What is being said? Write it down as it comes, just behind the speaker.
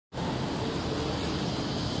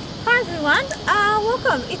everyone,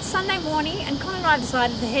 welcome. It's Sunday morning and Con and I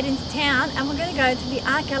decided to head into town and we're going to go to the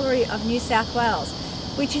Art Gallery of New South Wales,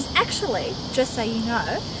 which is actually, just so you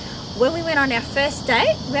know, when we went on our first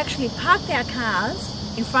date, we actually parked our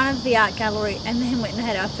cars in front of the art gallery and then went and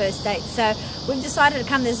had our first date. So we've decided to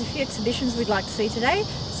come. There's a few exhibitions we'd like to see today,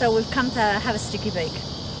 so we've come to have a sticky beak.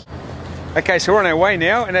 Okay, so we're on our way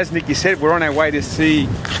now, and as Nikki said, we're on our way to see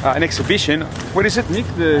an exhibition. What is it, Nick?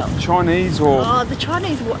 The Chinese or... Oh, the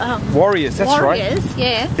Chinese... warriors, that's right. Warriors,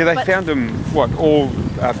 yeah. Yeah, they found them, what, all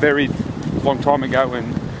buried a long time ago.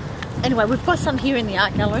 And anyway, we've got some here in the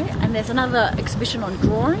art gallery, and there's another exhibition on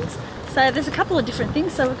drawings. So there's a couple of different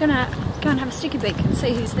things, so we're going to go and have a sticky beak and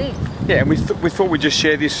see who's there. Yeah, and we thought we'd just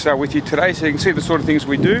share this with you today so you can see the sort of things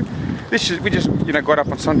we do. We just got up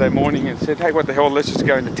on Sunday morning and said, hey, what the hell, let's just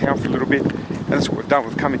go into town for a little bit. And that's what we've done.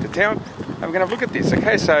 We've come into town and we're going to have a look at this.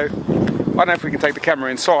 Okay, so I don't know if we can take the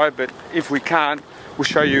camera inside, but if we can't, we'll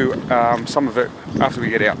show you some of it after we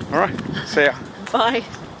get out. All right, see ya. Bye.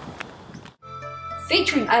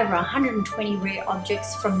 Featuring over 120 rare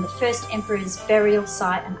objects from the first emperor's burial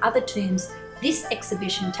site and other tombs, this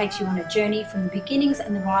exhibition takes you on a journey from the beginnings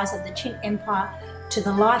and the rise of the Qin Empire to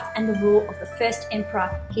the life and the rule of the first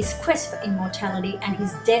emperor, his quest for immortality, and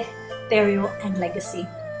his death, burial, and legacy.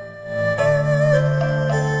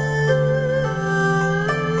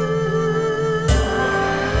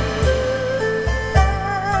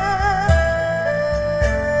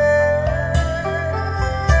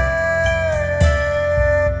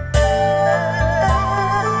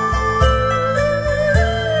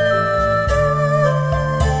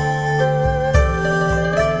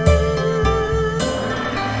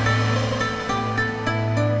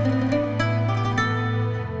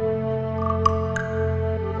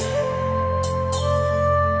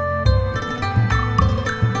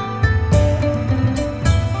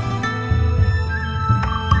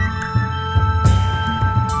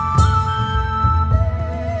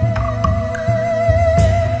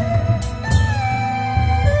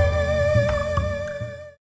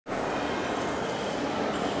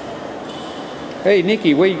 Hey,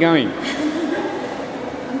 Nikki, where are you going?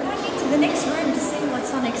 I'm going into the next room to see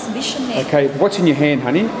what's on exhibition there. Okay, what's in your hand,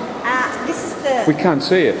 honey? This is the... We can't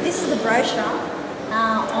see it. This is the brochure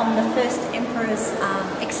on the first emperor's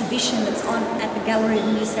exhibition that's on at the Gallery of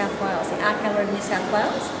New South Wales, the Art Gallery of New South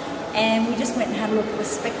Wales. And we just went and had a look. It was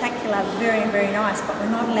spectacular, very, very nice, but we're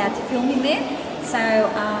not allowed to film in there. So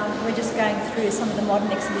we're just going through some of the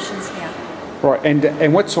modern exhibitions now. Right,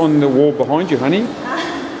 and what's on the wall behind you, honey?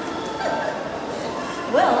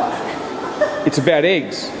 Well, it's about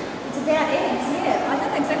eggs. It's about eggs, yeah. I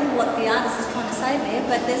don't know exactly what the artist is trying to say there,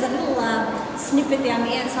 but there's a little snippet down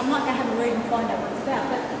the end, so I might go have a read and find out what it's about.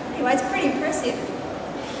 But anyway, it's pretty impressive.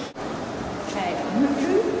 Okay,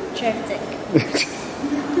 Muku Chevtek.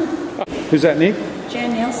 Who's that, Nick?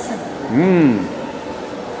 Jan Nelson. Mmm.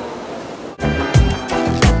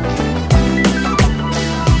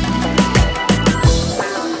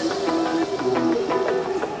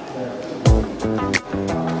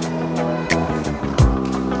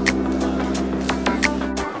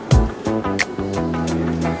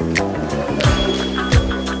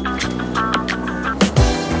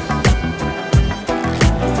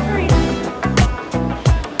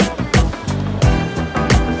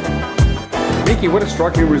 Niki, what a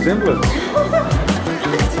striking resemblance. To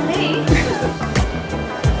me.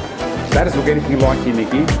 That doesn't look anything like you,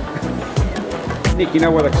 Nikki. Nick, you know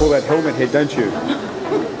why they call that helmet head, don't you?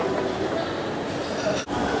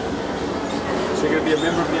 So you're going to be a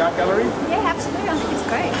member of the art gallery? Yeah, absolutely. I think it's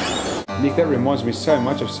great. Nick, that reminds me so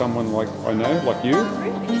much of someone like I know, like you.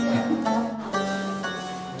 Really?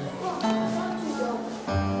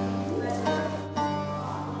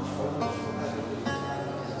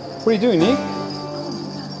 What are you doing, Nick?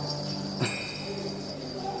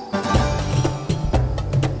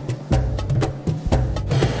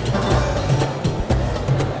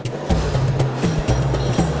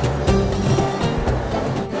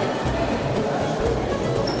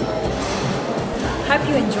 Hope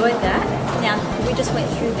you enjoyed that. Now, we just went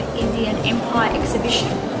through the Indian Empire exhibition,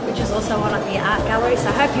 which is also on at the art gallery, so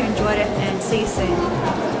I hope you enjoyed it and see you soon.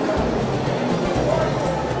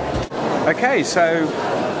 Okay, so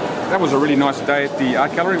that was a really nice day at the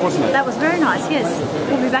art gallery, wasn't it? That was very nice, yes.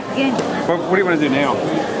 We'll be back again. Well, what do you want to do now?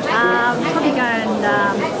 Probably go and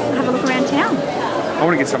have a look around town. I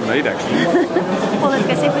want to get something to eat, actually. Well, let's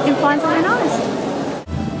go see if we can find something nice.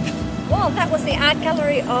 Well, that was the Art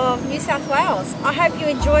Gallery of New South Wales. I hope you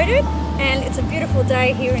enjoyed it, and it's a beautiful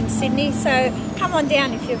day here in Sydney, so come on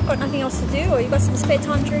down if you've got nothing else to do or you've got some spare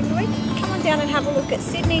time during the week. Come on down and have a look at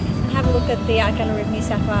Sydney and have a look at the Art Gallery of New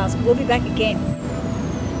South Wales. We'll be back again.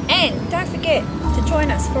 And don't forget to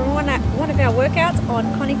join us for one of our workouts on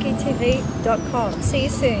ConikiTV.com. See you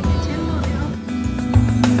soon.